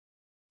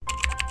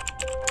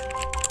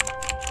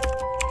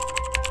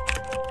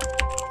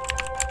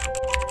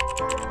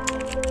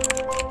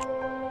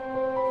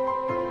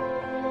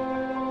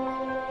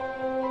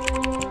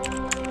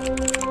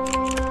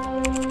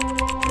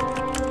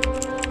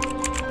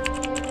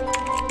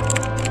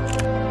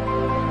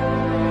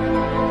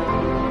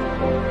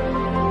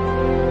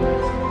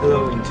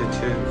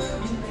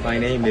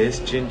name is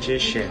Jinji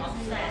Shin.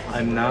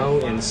 I'm now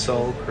in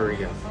Seoul,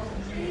 Korea.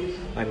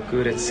 I'm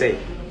good at safe.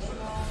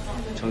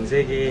 전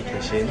세계에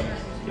계신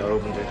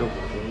여러분들도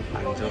모두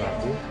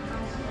안전하고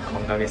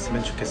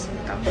건강했으면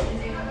좋겠습니다.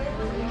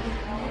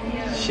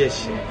 谢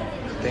谢.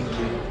 Thank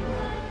you.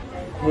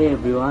 Hey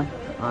everyone,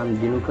 I'm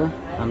Dinuka.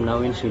 I'm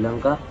now in Sri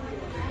Lanka.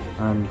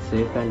 I'm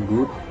safe and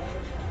good.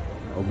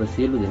 ඔබ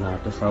සියලු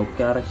දෙනාට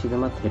සෞඛ්‍ය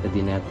ආරක්ෂිතමත් හෙට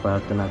දිනයක්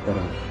ප්‍රාර්ථනා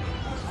කරමි.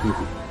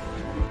 ස්තුතියි.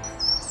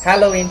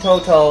 Hello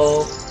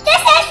Intoto.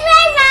 This is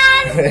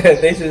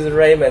Raymond. This is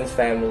Raymond's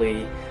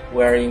family.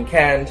 We're in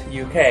Kent,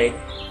 UK.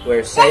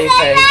 We're safe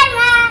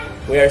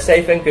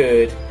and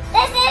good.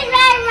 This is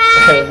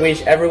Raymond.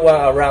 Wish everyone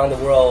around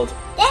the world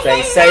stay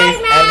is safe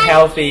Raymond. and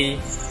healthy.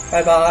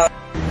 Bye bye.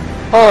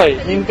 Hi,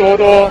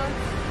 Intoto.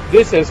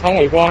 This is Hong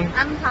Weiguan.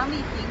 I'm Tang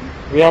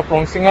Liping. We are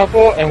from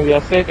Singapore and we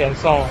are safe and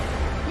sound.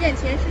 愿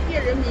全世界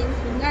人民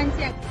平安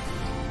健康。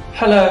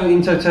 Hello,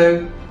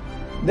 Intoto.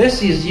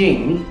 This is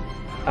Ying.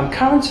 I'm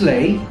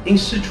currently in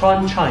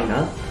Sichuan,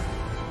 China.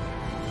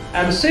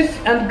 I'm safe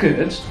and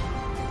good.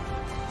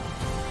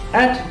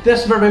 At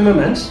this very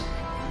moment,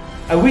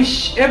 I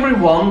wish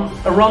everyone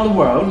around the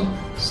world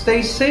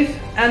stay safe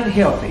and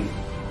healthy.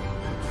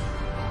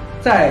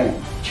 在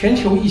全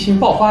球疫情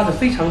爆发的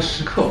非常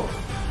时刻，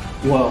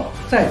我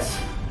在此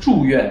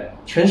祝愿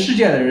全世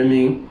界的人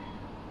民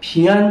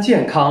平安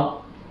健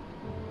康。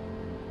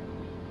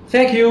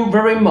Thank you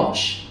very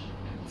much.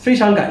 非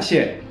常感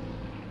谢。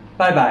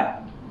拜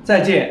拜，再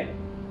见。